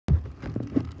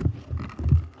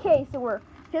Okay, so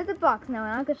here's the box now,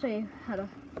 and I'm gonna show you how to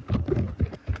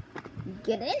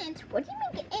get in it. What do you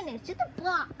mean get in it? It's just a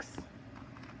box.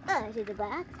 It's just a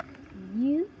box.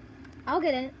 I'll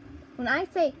get in it. When I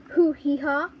say hoo hee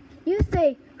ha, you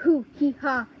say hoo hee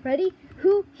ha. Ready?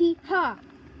 Hoo hee ha.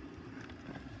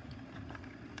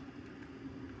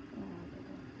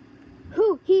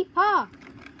 Hoo hee ha.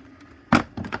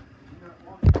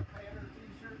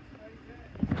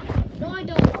 No, I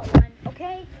don't want one.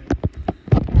 Okay.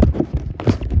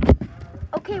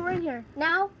 Okay, we're in here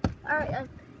now. All right,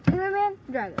 cameraman,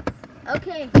 dragons.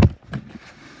 Okay.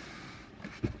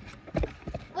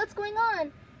 What's going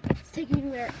on? It's taking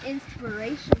their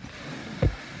inspiration.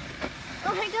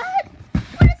 Oh my God!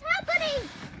 What is happening?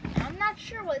 I'm not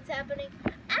sure what's happening.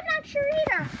 I'm not sure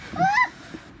either. Ah!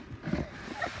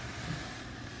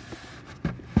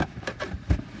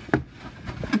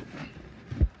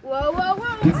 Whoa, whoa,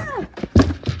 whoa! Ah!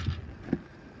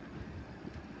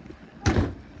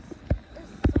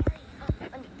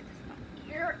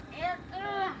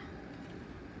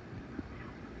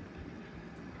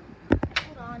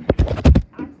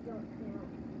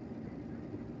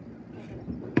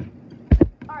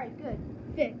 Alright, good.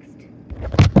 Fixed.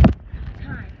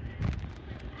 Time.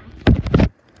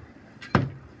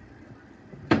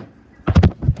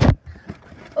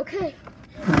 Okay.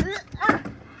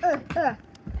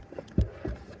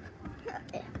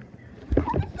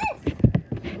 What is this?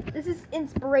 This is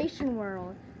Inspiration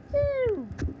World. Woo.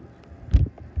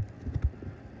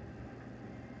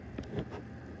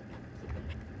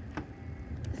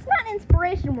 It's not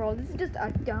Inspiration World. This is just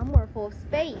a dumb world full of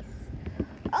space.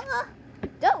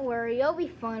 Don't worry, it'll be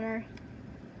funner.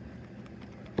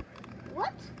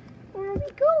 What? Where are we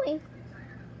going?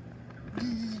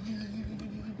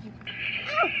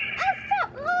 Ow! Ow,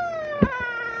 stop!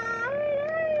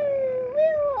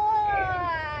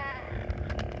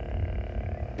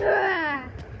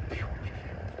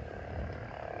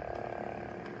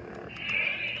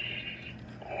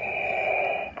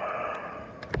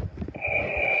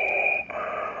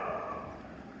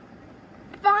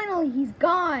 Finally, he's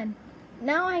gone.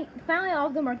 Finally all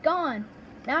of them are gone.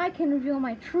 Now I can reveal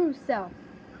my true self.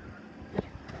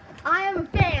 I am a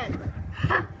fan.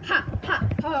 Ha ha ha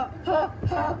ha ha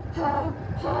ha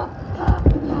ha ha.